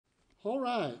All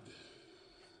right,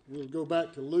 we'll go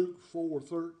back to Luke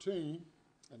 4:13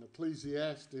 and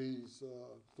Ecclesiastes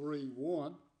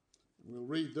 3:1. We'll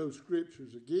read those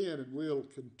scriptures again and we'll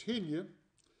continue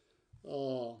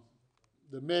the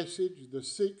message, the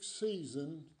sixth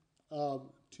season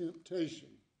of temptation.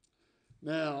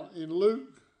 Now, in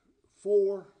Luke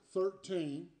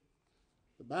 4:13,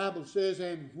 the Bible says,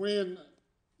 "And when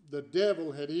the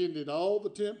devil had ended all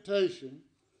the temptation,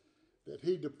 that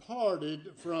he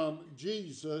departed from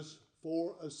Jesus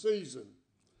for a season."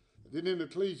 Then in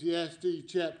Ecclesiastes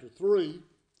chapter 3,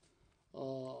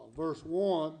 verse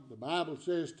 1, the Bible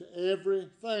says, "To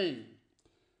everything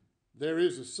there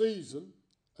is a season,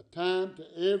 a time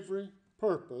to every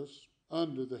purpose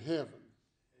under the heaven."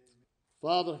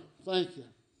 Father, thank you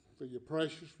for your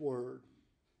precious word,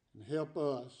 and help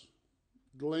us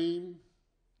glean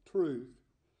truth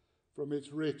from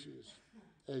its riches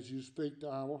as you speak to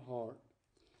our heart.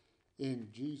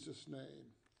 In Jesus'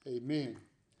 name, amen.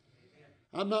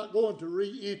 I'm not going to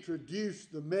reintroduce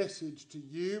the message to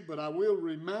you, but I will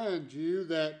remind you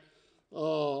that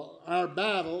our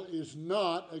battle is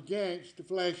not against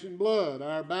flesh and blood.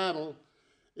 Our battle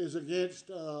is against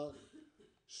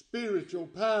spiritual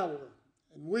power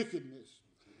and wickedness.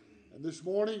 And this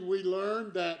morning we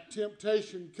learned that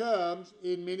temptation comes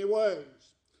in many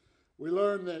ways. We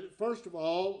learned that, first of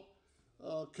all,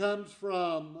 comes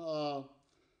from,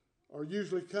 or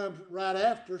usually comes right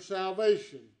after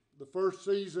salvation. The first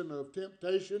season of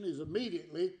temptation is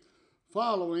immediately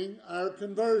following our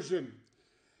conversion.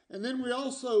 And then we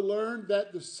also learned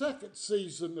that the second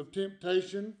season of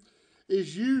temptation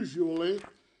is usually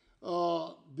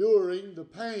during the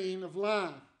pain of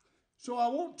life. So I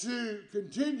want to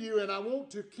continue and I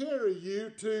want to carry you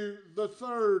to the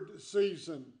third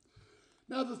season.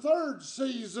 Now, the third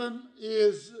season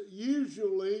is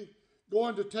usually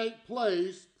going to take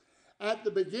place at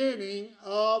the beginning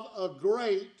of a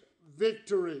great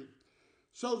victory.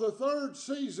 So the third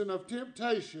season of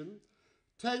temptation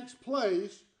takes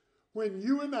place when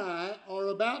you and I are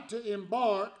about to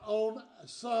embark on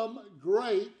some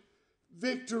great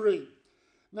victory.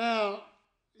 Now,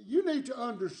 you need to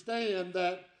understand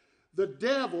that the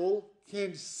devil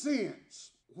can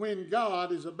sense when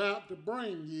God is about to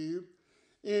bring you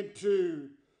into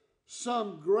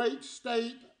some great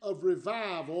state of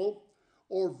revival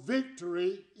or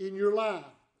victory in your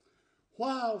life.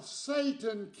 While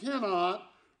Satan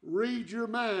cannot read your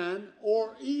mind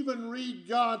or even read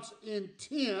God's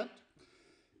intent,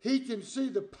 he can see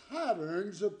the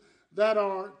patterns that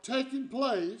are taking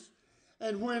place.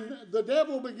 And when the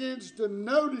devil begins to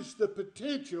notice the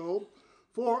potential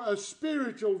for a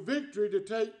spiritual victory to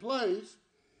take place,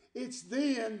 it's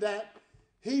then that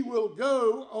he will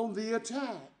go on the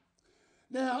attack.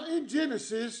 Now, in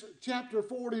Genesis chapter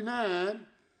 49,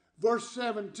 verse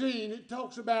 17, it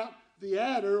talks about the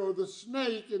adder or the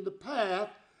snake in the path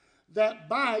that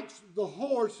bites the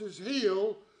horse's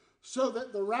heel so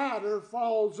that the rider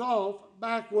falls off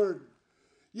backward.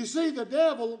 You see, the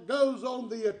devil goes on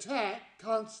the attack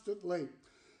constantly.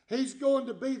 He's going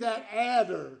to be that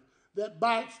adder that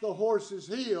bites the horse's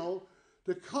heel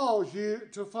to cause you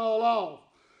to fall off.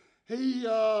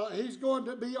 He's going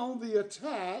to be on the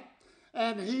attack,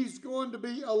 and he's going to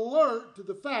be alert to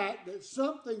the fact that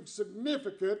something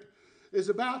significant is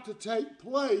about to take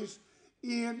place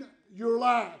in your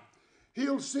life.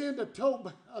 He'll send a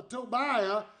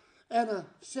Tobiah and a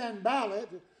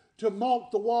Sanballat to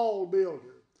mock the wall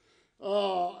builder.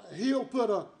 He'll put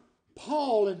a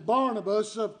Paul and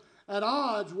Barnabas at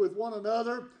odds with one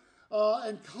another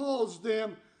and cause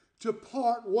them to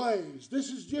part ways. This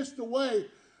is just the way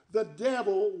the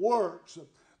devil works.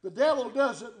 The devil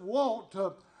doesn't want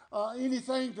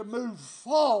anything to move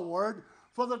forward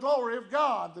for the glory of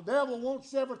God. The devil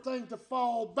wants everything to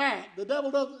fall back. The devil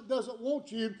doesn't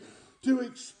want you to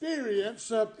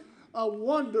experience a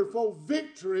wonderful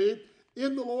victory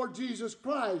in the Lord Jesus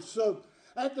Christ. So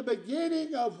at the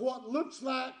beginning of what looks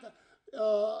like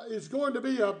is going to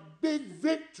be a big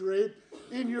victory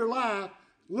in your life,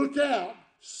 look out.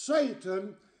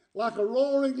 Satan, like a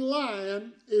roaring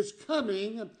lion, is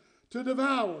coming to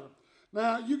devour.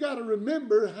 Now, you got to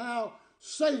remember how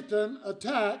Satan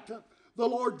attacked the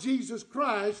Lord Jesus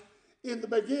Christ in the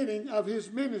beginning of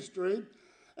his ministry,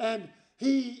 and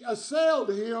he assailed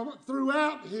him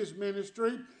throughout his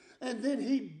ministry, and then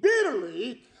he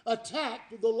bitterly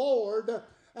attacked the Lord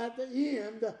at the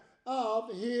end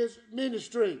of his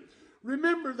ministry.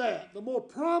 Remember that. The more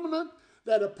prominent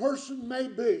that a person may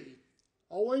be,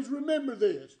 always remember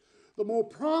this, the more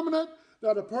prominent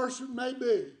that a person may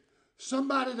be,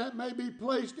 somebody that may be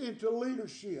placed into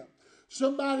leadership,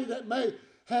 somebody that may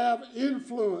have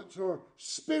influence or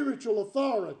spiritual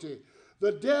authority,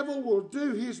 the devil will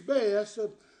do his best,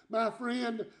 my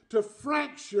friend, to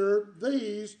fracture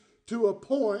these to a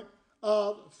point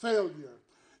of failure.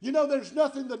 You know, there's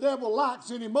nothing the devil likes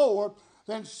anymore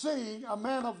than seeing a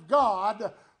man of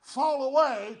God fall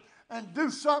away and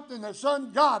do something that's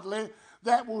ungodly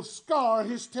that will scar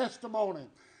his testimony.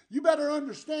 You better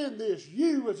understand this.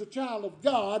 You, as a child of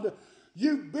God,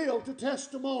 you built a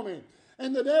testimony.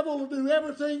 And the devil will do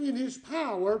everything in his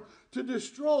power to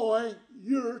destroy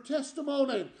your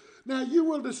testimony. Now, you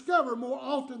will discover more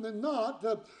often than not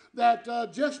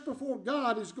that just before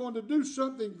God is going to do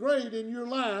something great in your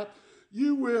life,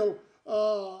 you will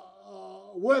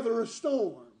weather a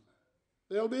storm.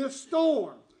 There'll be a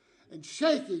storm and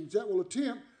shakings that will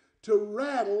attempt to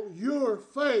rattle your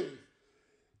faith.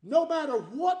 No matter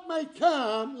what may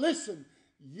come, listen,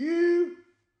 you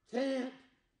can't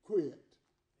quit.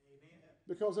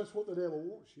 Because that's what the devil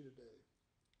wants you to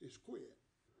do, is quit.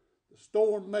 The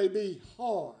storm may be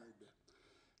hard.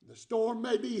 The storm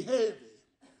may be heavy.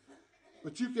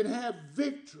 But you can have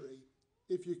victory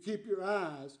if you keep your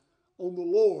eyes on the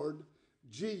Lord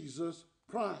Jesus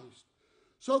Christ.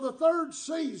 So the third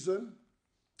season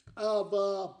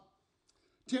of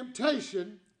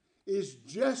temptation is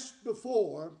just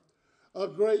before a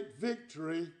great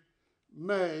victory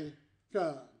may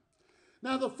come.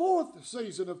 Now, the fourth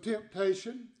season of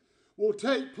temptation will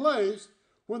take place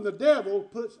when the devil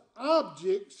puts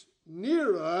objects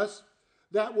near us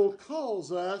that will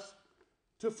cause us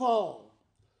to fall.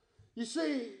 You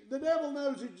see, the devil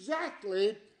knows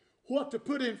exactly what to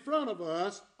put in front of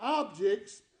us,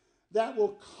 objects that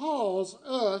will cause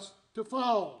us to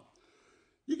fall.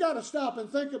 You got to stop and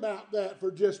think about that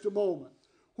for just a moment.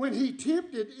 When he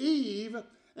tempted Eve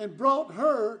and brought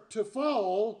her to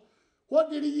fall, what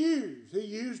did he use? He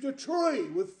used a tree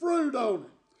with fruit on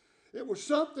it. It was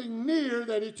something near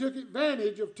that he took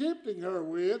advantage of tempting her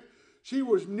with. She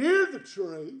was near the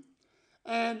tree,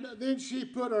 and then she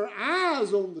put her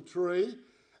eyes on the tree,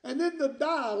 and then the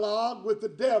dialogue with the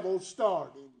devil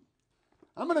started.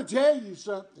 I'm going to tell you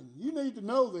something. You need to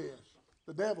know this.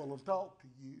 The devil will talk to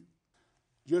you,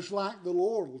 just like the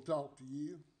Lord will talk to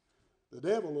you. The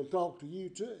devil will talk to you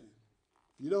too.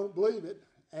 If you don't believe it,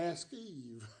 ask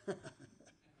Eve.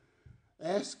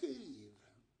 Ask Eve.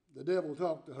 The devil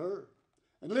talked to her.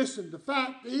 And listen, the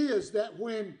fact is that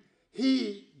when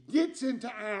he gets into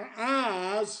our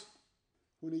eyes,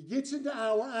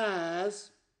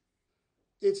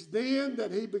 it's then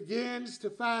that he begins to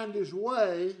find his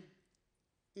way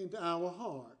into our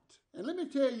heart. And let me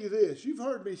tell you this. You've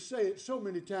heard me say it so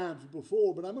many times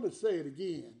before, but I'm going to say it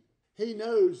again. He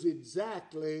knows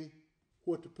exactly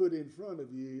what to put in front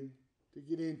of you to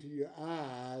get into your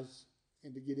eyes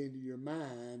and to get into your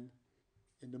mind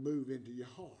and to move into your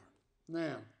heart.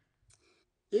 Now,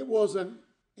 it was an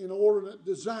inordinate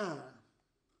desire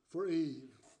for Eve.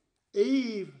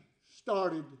 Eve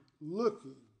started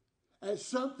looking at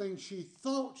something she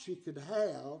thought she could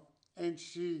have, and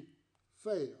she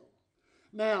failed.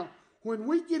 Now, when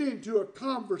we get into a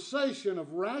conversation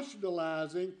of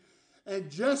rationalizing and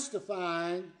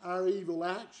justifying our evil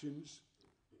actions,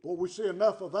 well, we see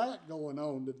enough of that going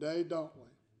on today, don't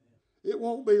we? It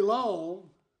won't be long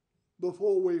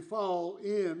before we fall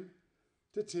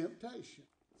into temptation.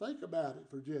 Think about it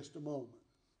for just a moment.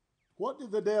 What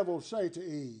did the devil say to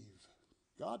Eve?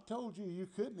 God told you you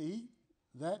couldn't eat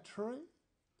that tree,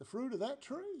 the fruit of that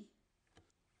tree.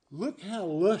 Look how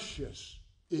luscious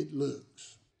it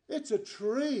looks. It's a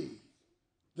tree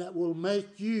that will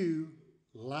make you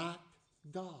like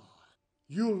God.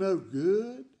 You'll know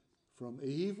good from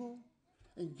evil.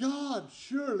 And God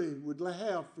surely would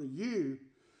have for you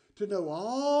to know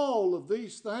all of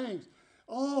these things.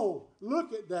 Oh,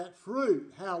 look at that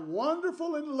fruit. How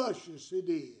wonderful and luscious it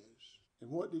is. And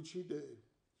what did she do?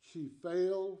 She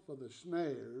fell for the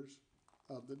snares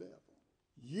of the devil.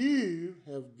 You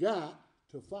have got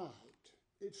to fight.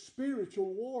 It's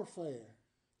spiritual warfare.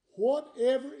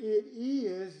 Whatever it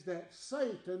is that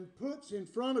Satan puts in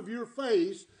front of your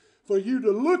face for you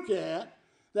to look at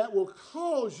that will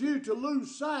cause you to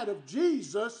lose sight of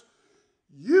Jesus,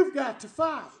 you've got to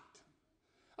fight.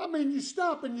 I mean, you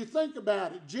stop and you think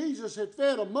about it. Jesus had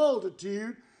fed a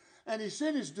multitude, and he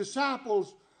sent his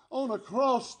disciples on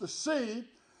across the sea,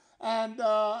 and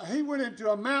he went into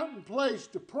a mountain place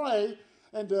to pray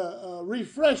and to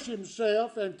refresh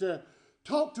himself and to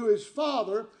talk to his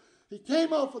Father. He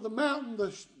came off of the mountain,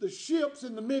 the ship's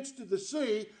in the midst of the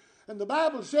sea, and the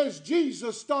Bible says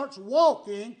Jesus starts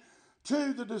walking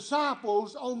to the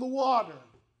disciples on the water.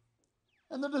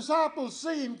 And the disciples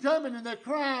see him coming, and they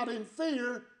cry out in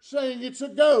fear, saying, "It's a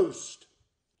ghost."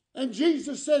 And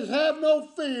Jesus says, have no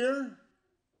fear,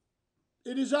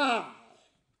 it is I.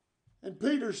 And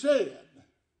Peter said,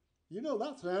 you know,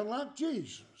 that sounds like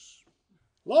Jesus.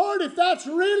 Lord, if that's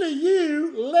really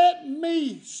you, let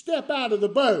me step out of the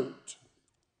boat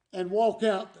and walk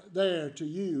out there to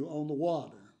you on the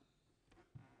water.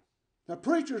 Now,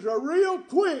 preachers are real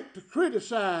quick to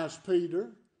criticize Peter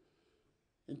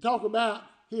and talk about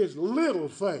his little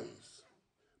faith,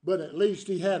 but at least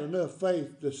he had enough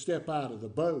faith to step out of the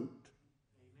boat.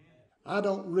 I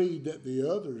don't read that the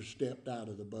others stepped out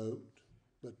of the boat,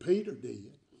 but Peter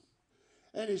did.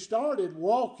 And he started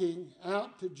walking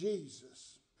out to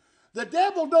Jesus. The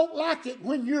devil don't like it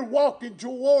when you're walking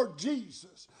toward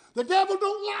Jesus. The devil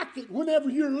don't like it whenever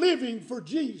you're living for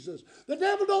Jesus. The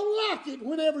devil don't like it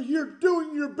whenever you're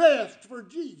doing your best for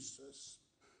Jesus.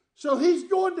 So he's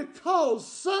going to cause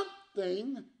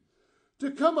something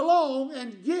to come along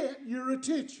and get your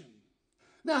attention.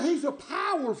 Now, he's a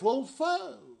powerful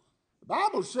foe. The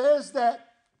Bible says that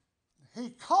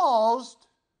he caused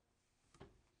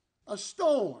a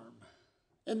storm.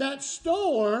 And that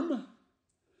storm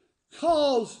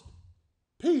caused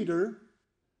Peter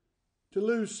to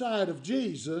lose sight of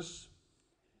Jesus.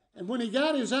 And when he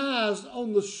got his eyes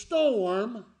on the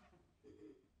storm,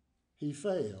 he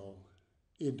fell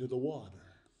into the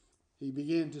water. He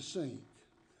began to sink.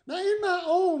 Now, in my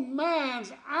own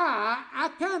mind's eye, I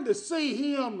kind of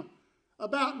see him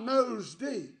about nose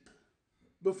deep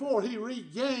before he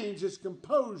regains his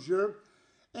composure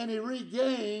and he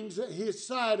regains his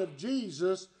sight of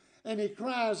Jesus and he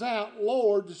cries out,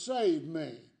 Lord, save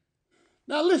me.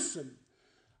 Now, listen.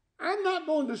 I'm not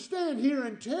going to stand here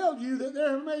and tell you that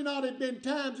there may not have been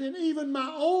times in even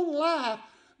my own life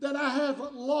that I have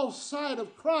lost sight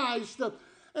of Christ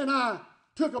and I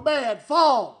took a bad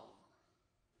fall.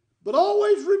 But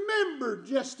always remembered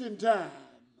just in time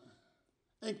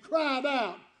and cried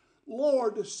out,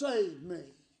 Lord, save me.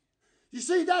 You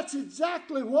see, that's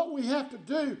exactly what we have to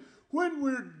do when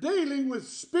we're dealing with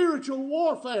spiritual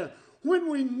warfare. When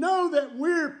we know that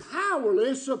we're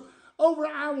powerless over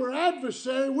our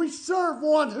adversary, we serve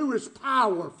one who is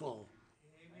powerful.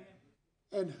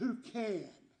 Amen. And who can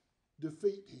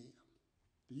defeat him.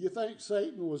 Do you think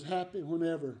Satan was happy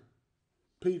whenever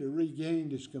Peter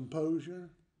regained his composure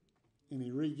and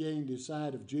he regained his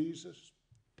sight of Jesus?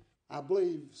 I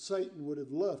believe Satan would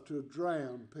have loved to have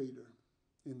drowned Peter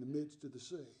in the midst of the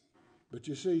sea. But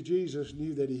you see, Jesus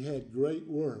knew that he had great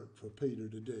work for Peter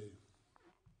to do.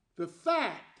 The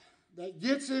fact that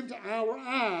gets into our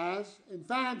eyes and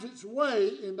finds its way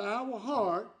into our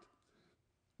heart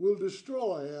will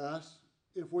destroy us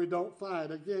if we don't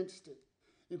fight against it.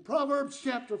 In Proverbs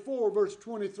chapter 4, verse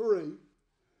 23,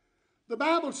 the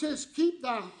Bible says, keep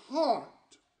thy heart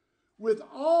with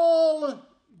all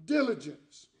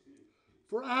diligence,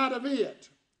 for out of it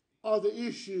are the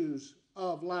issues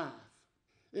of life.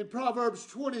 In Proverbs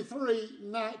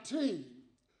 23:19,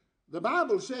 the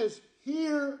Bible says,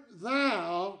 hear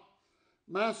thou,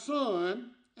 my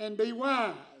son, and be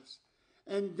wise,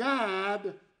 and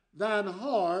guide thine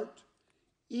heart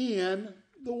in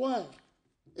the way.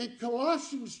 In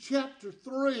Colossians chapter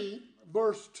 3,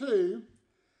 verse 2,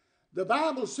 the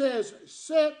Bible says,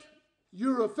 set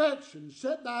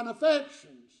thine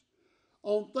affections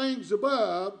on things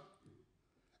above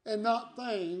and not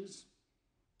things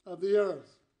of the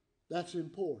earth. That's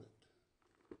important.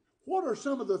 What are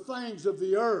some of the things of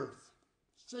the earth,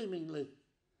 seemingly,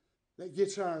 that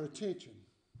gets our attention?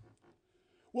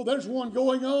 Well, there's one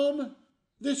going on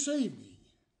this evening.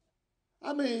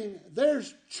 I mean,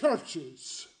 there's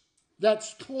churches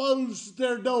that's closed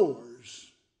their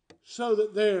doors so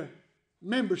that their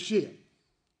membership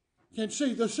can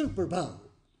see the Super Bowl.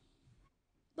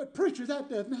 But preacher, that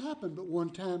doesn't happen but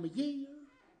one time a year.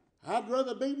 I'd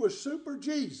rather be with Super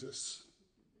Jesus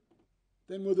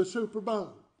than with a Super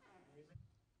Bowl.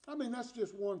 I mean, that's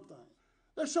just one thing.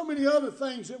 There's so many other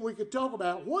things that we could talk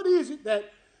about. What is it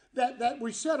that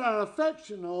we set our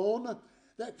affection on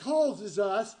that causes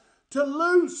us to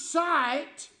lose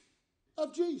sight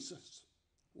of Jesus?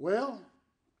 Well,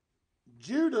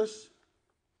 Judas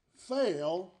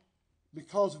fell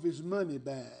because of his money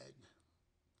bag.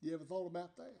 You ever thought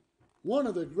about that? One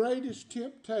of the greatest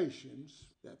temptations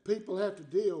that people have to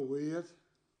deal with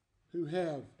who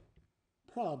have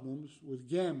problems with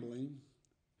gambling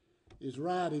is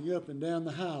riding up and down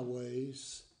the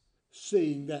highways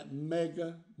seeing that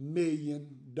mega $1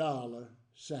 million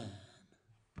sign,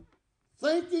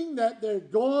 thinking that they're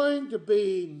going to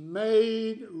be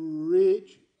made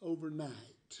rich overnight.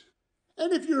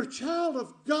 And if you're a child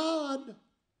of God,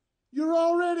 you're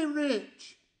already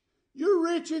rich. You're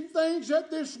rich in things that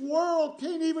this world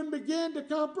can't even begin to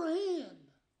comprehend.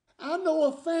 I know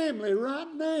a family right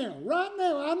now,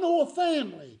 I know a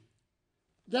family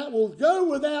that will go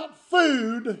without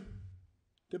food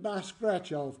to buy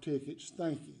scratch-off tickets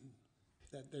thinking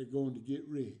that they're going to get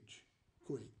rich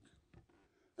quick.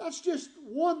 That's just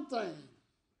one thing.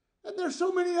 And there's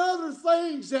so many other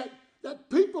things that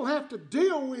people have to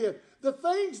deal with. The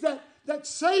things that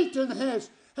Satan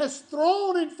has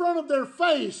thrown in front of their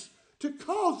face to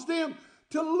cause them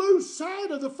to lose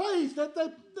sight of the faith that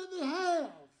they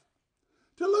have.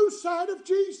 To lose sight of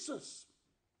Jesus.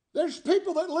 There's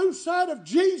people that lose sight of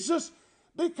Jesus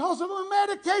because of a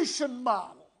medication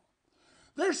bottle.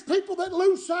 There's people that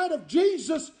lose sight of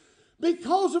Jesus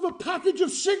because of a package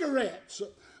of cigarettes.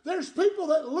 There's people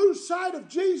that lose sight of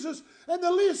Jesus, and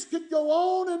the list could go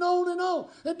on and on and on.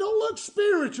 And don't look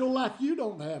spiritual like you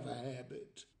don't have a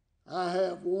habit. I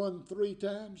have one 3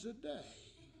 times a day.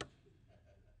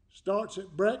 Starts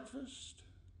at breakfast,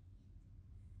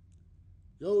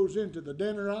 goes into the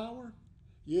dinner hour.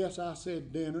 Yes, I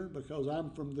said dinner because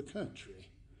I'm from the country.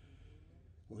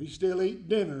 We still eat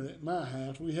dinner at my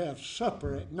house. We have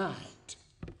supper at night.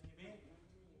 Amen.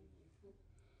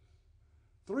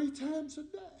 3 times a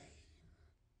day.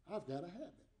 I've got a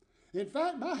habit. In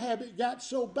fact, my habit got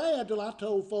so bad till I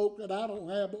told folk that I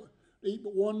don't eat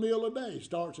but 1 meal a day.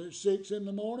 Starts at 6 in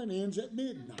the morning, ends at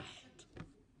midnight.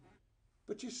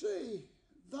 But you see,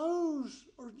 those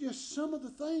are just some of the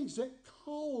things that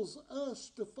cause us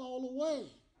to fall away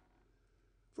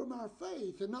from our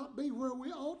faith and not be where we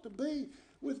ought to be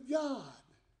with God.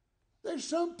 There's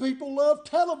some people love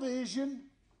television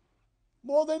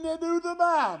more than they do the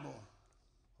Bible.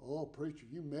 Oh, preacher,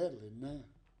 you meddling now.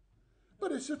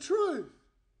 But it's the truth.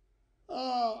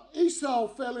 Esau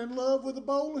fell in love with a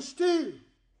bowl of stew.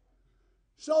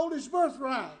 Sold his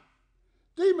birthright.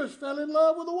 Demas fell in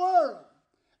love with the world.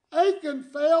 Achan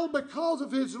fell because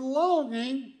of his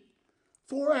longing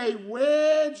for a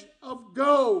wedge of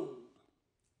gold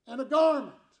and a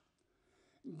garment.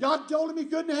 God told him he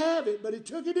couldn't have it, but he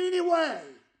took it anyway.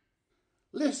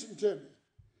 Listen to me.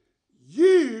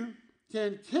 You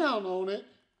can count on it.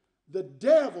 The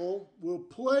devil will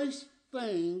place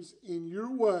things in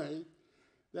your way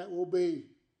that will be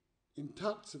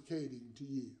intoxicating to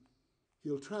you.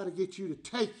 He'll try to get you to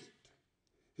take it.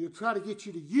 He'll try to get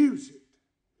you to use it.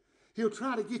 He'll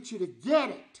try to get you to get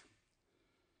it.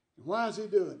 And why is he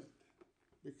doing it?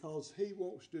 Because he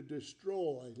wants to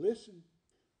destroy, listen,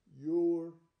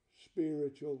 your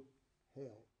spiritual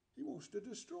health. He wants to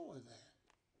destroy that.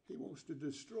 He wants to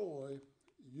destroy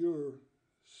your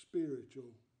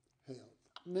spiritual health.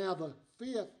 Now, the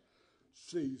 5th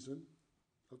season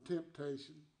of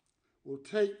temptation will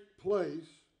take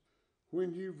place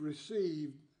when you've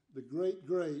received the great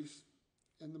grace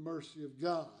and the mercy of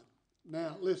God.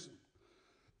 Now, listen.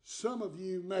 Some of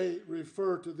you may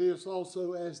refer to this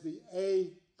also as the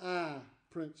AI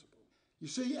principle. You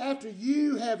see, after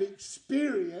you have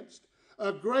experienced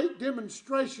a great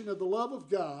demonstration of the love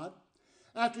of God,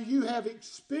 after you have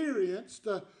experienced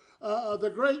the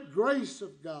great grace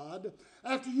of God,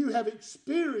 after you have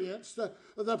experienced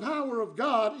the power of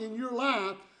God in your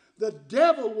life, the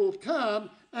devil will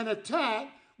come and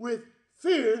attack with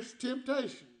fierce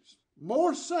temptations.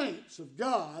 More saints of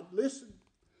God, listen,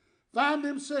 find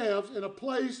themselves in a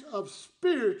place of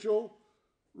spiritual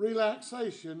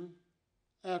relaxation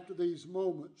after these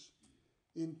moments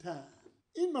in time.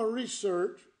 In my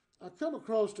research, I come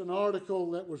across an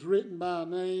article that was written by a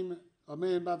man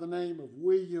by the name of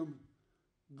William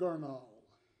Gurnall.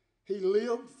 He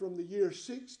lived from the year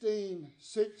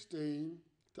 1616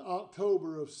 to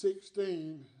October of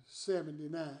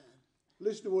 1679.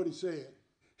 Listen to what he said.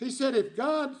 He said, if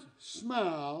God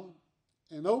smiled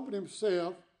and opened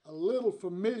himself a little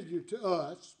familiar to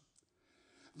us,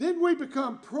 then we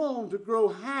become prone to grow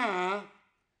high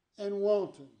and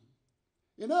wanton.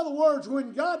 In other words,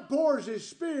 when God pours his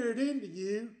Spirit into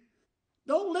you,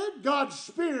 don't let God's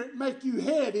Spirit make you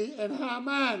heady and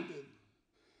high-minded.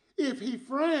 If he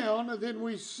frown, then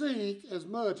we sink as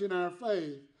much in our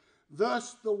faith.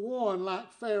 Thus the one,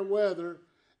 like fair weather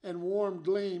and warm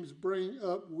gleams, bring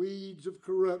up weeds of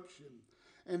corruption,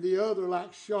 and the other,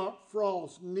 like sharp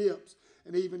frost, nips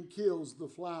and even kills the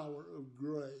flower of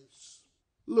grace.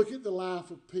 Look at the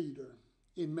life of Peter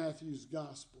in Matthew's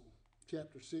Gospel,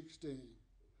 chapter 16.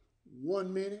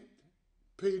 1 minute,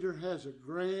 Peter has a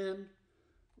grand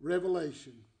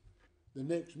revelation. The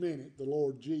next minute, the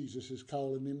Lord Jesus is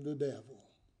calling him the devil.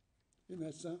 Isn't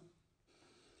that something?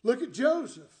 Look at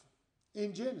Joseph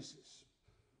in Genesis.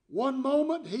 1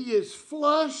 moment, he is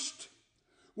flushed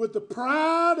with the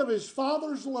pride of his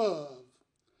father's love,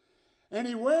 and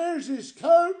he wears his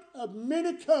coat of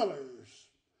many colors.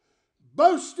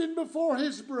 boasting before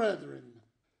his brethren.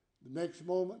 The next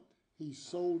moment, he's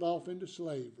sold off into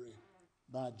slavery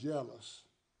by jealous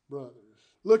brothers.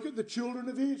 Look at the children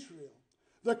of Israel.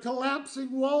 The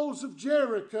collapsing walls of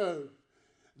Jericho.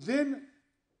 Then,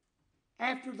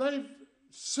 after they've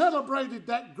celebrated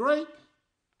that great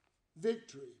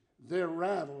victory, they're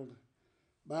rattled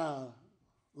by a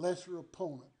lesser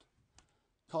opponent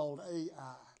called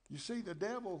Ai. You see, the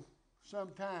devil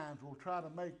sometimes will try to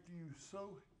make you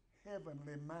so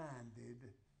heavenly minded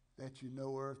that you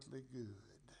know earthly good.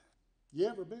 You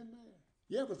ever been there?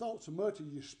 You ever thought so much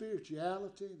of your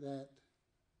spirituality that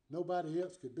nobody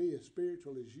else could be as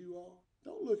spiritual as you are?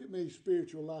 Don't look at me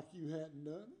spiritual like you hadn't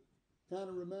done it. Kind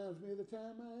of reminds me of the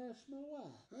time I asked my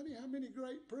wife, honey, how many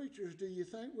great preachers do you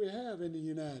think we have in the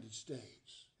United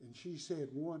States? And she said,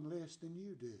 one less than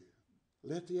you do.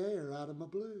 Let the air out of my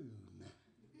balloon.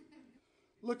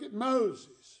 Look at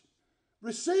Moses,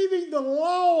 receiving the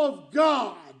law of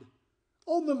God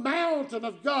on the mountain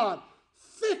of God,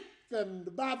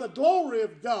 thickened by the glory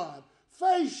of God,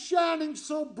 face shining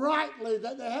so brightly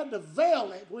that they had to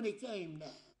veil it when he came down,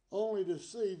 only to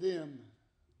see them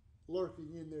lurking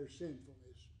in their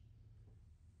sinfulness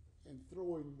and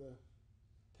throwing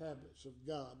the tablets of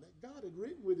God that God had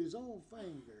written with his own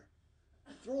finger,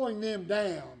 throwing them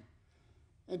down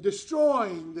and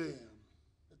destroying them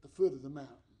at the foot of the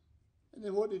mountain. And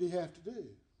then what did he have to do?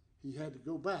 He had to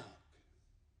go back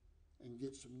and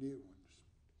get some new ones.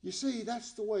 You see,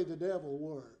 that's the way the devil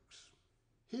works.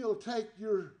 He'll take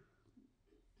your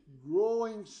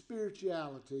growing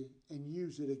spirituality and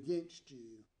use it against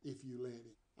you if you let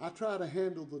him. I try to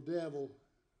handle the devil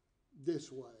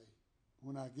this way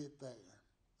when I get there.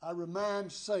 I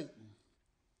remind Satan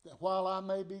that while I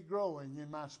may be growing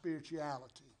in my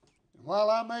spirituality, and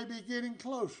while I may be getting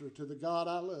closer to the God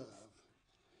I love,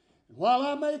 and while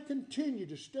I may continue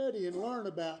to study and learn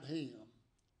about him,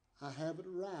 I haven't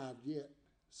arrived yet,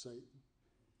 Satan.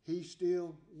 He's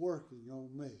still working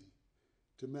on me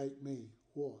to make me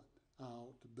what I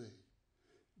ought to be.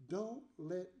 Don't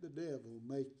let the devil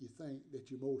make you think that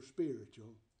you're more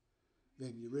spiritual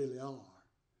than you really are.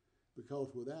 Because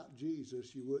without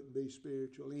Jesus, you wouldn't be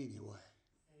spiritual anyway.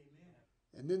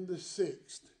 Amen. And then the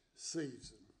sixth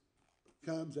season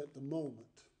comes at the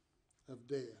moment of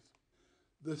death.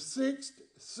 The sixth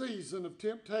season of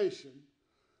temptation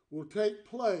will take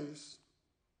place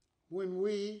when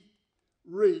we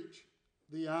reach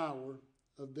the hour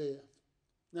of death.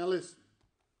 Now listen,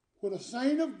 when a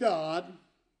saint of God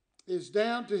is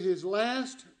down to his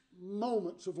last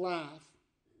moments of life,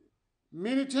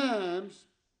 many times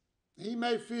he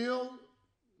may feel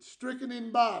stricken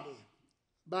in body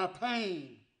by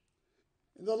pain,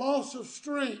 and the loss of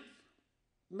strength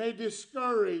may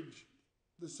discourage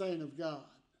the saint of God.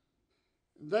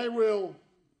 They will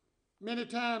many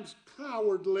times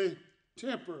cowardly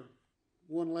temper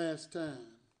one last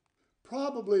time.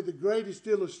 Probably the greatest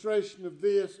illustration of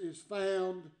this is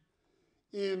found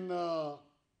in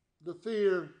the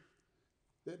fear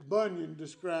that Bunyan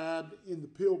described in the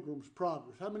Pilgrim's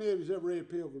Progress. How many of you have ever read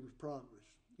Pilgrim's Progress?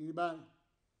 Anybody?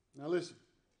 Now listen.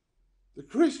 The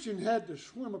Christian had to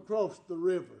swim across the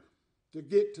river to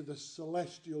get to the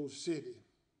celestial city.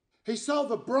 He saw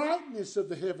the brightness of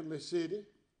the heavenly city,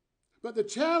 but the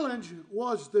challenge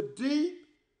was the deep,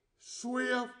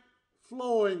 swift,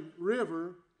 flowing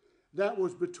river that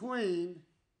was between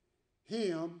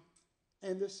him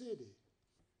and the city.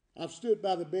 I've stood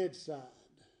by the bedside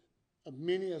of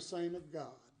many a saint of God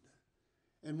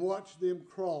and watched them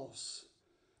cross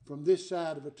from this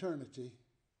side of eternity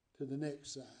to the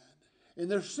next side. And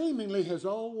there seemingly has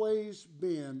always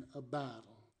been a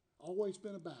battle. Always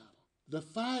been a battle. The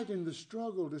fight and the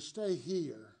struggle to stay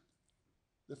here.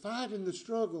 The fight and the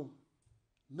struggle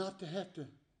not to have to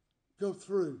go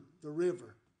through the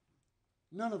river.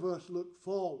 None of us look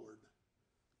forward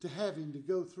to having to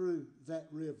go through that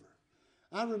river.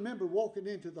 I remember walking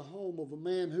into the home of a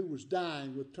man who was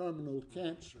dying with terminal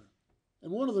cancer.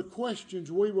 And one of the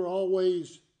questions we were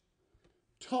always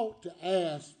taught to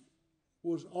ask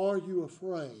was, are you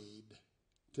afraid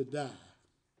to die?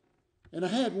 And I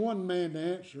had one man to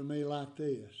answer me like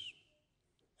this,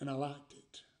 and I liked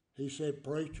it. He said,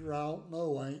 preacher, I don't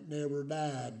know, I ain't never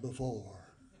died before.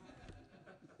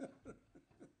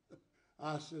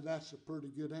 I said, that's a pretty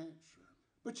good answer.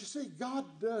 But you see, God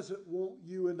doesn't want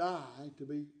you and I to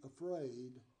be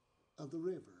afraid of the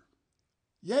river.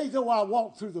 Yea, though I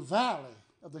walk through the valley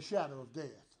of the shadow of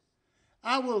death,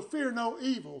 I will fear no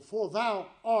evil, for thou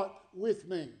art with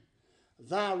me.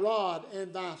 Thy rod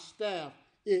and thy staff,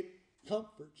 it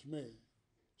comforts me.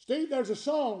 Steve, there's a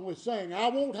song we sing, I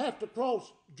won't have to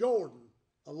cross Jordan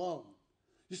alone.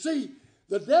 You see,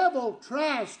 The devil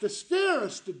tries to scare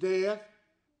us to death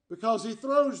because he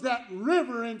throws that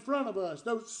river in front of us,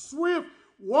 those swift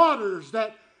waters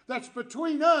that's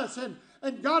between us and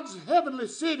God's heavenly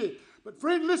city. But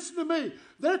friend, listen to me.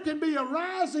 There can be a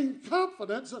rising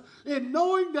confidence in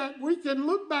knowing that we can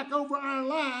look back over our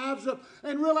lives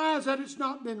and realize that it's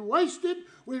not been wasted.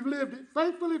 We've lived it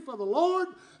faithfully for the Lord.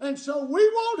 And so we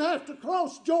won't have to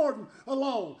cross Jordan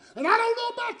alone. And I don't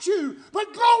know about you,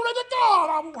 but glory to God,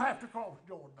 I won't have to cross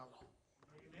Jordan alone.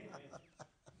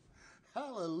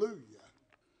 Hallelujah.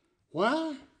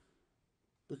 Why?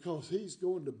 Because he's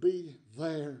going to be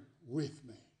there with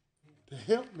me to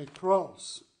help me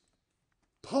cross.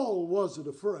 Paul wasn't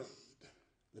afraid.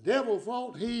 The devil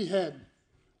thought he had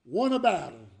won a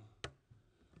battle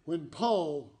when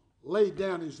Paul laid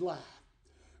down his life.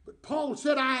 But Paul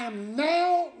said, I am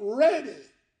now ready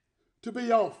to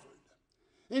be offered.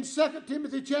 In 2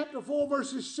 Timothy chapter 4,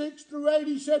 verses 6 through 8,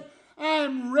 he said, I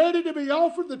am ready to be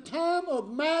offered. The time of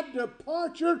my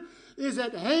departure is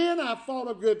at hand. I fought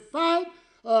a good fight.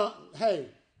 Hey,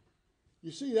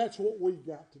 you see, that's what we've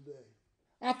got today.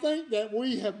 I think that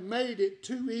we have made it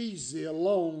too easy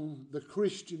along the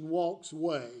Christian walk's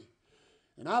way.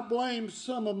 And I blame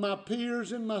some of my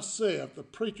peers and myself, the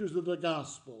preachers of the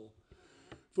gospel,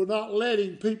 for not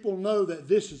letting people know that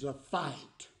this is a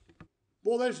fight.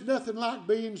 Well, there's nothing like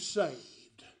being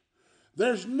saved.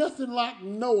 There's nothing like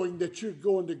knowing that you're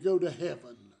going to go to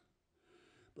heaven.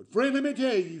 But friend, let me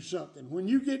tell you something. When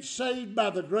you get saved by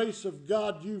the grace of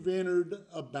God, you've entered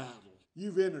a battle.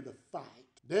 You've entered a fight.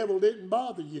 The devil didn't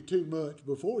bother you too much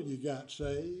before you got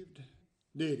saved,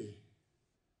 did he?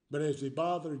 But has he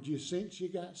bothered you since you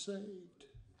got saved?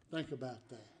 Think about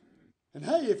that. And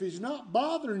hey, if he's not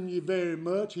bothering you very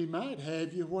much, he might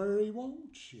have you where he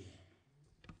wants you.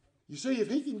 You see, if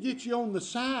he can get you on the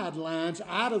sidelines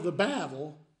out of the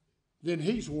battle, then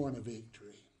he's won a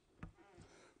victory.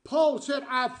 Paul said,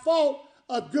 I fought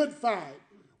a good fight.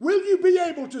 Will you be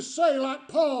able to say like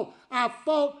Paul, I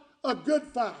fought a good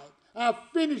fight? I've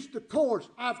finished the course.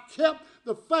 I've kept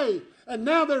the faith. And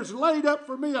now there's laid up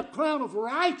for me a crown of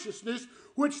righteousness,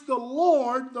 which the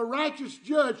Lord, the righteous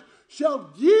judge,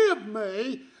 shall give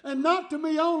me, and not to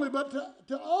me only, but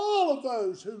to all of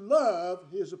those who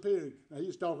love his appearing. Now,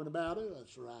 he's talking about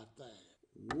us right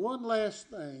there. One last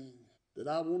thing that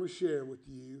I want to share with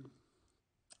you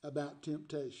about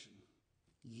temptation.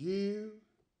 You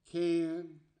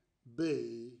can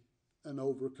be an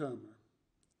overcomer.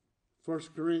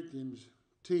 1 Corinthians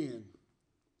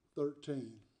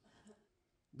 10:13.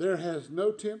 There has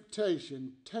no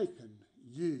temptation taken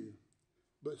you,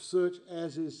 but such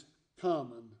as is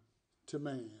common to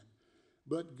man.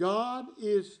 But God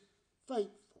is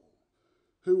faithful,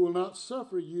 who will not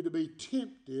suffer you to be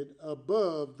tempted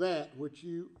above that which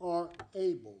you are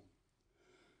able,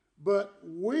 but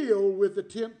will with the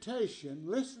temptation,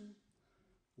 listen,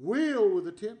 will with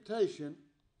the temptation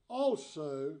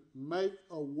also make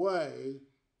a way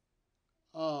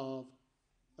of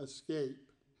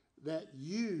escape, that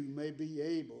you may be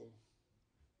able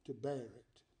to bear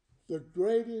it. The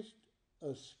greatest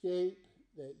escape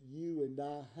that you and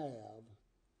I have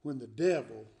when the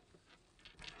devil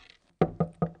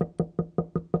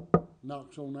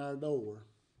knocks on our door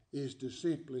is to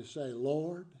simply say,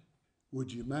 Lord,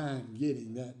 would you mind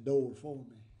getting that door for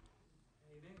me?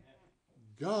 Amen.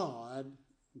 God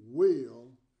will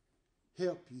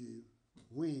help you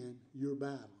win your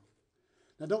battle.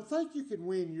 Now, don't think you can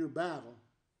win your battle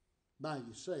by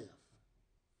yourself.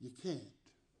 You can't,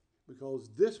 because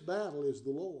this battle is the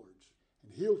Lord's,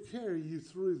 and he'll carry you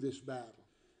through this battle.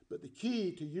 But the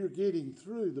key to your getting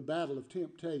through the battle of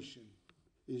temptation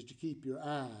is to keep your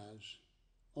eyes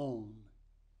on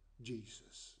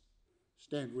Jesus.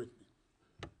 Stand with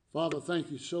me. Father, thank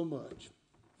you so much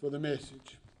for the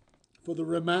message, for the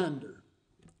reminder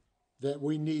that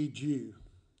we need you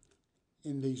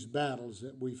in these battles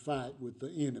that we fight with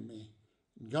the enemy.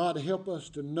 God, help us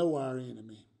to know our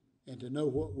enemy and to know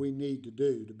what we need to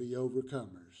do to be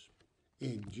overcomers.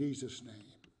 In Jesus'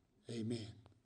 name, amen.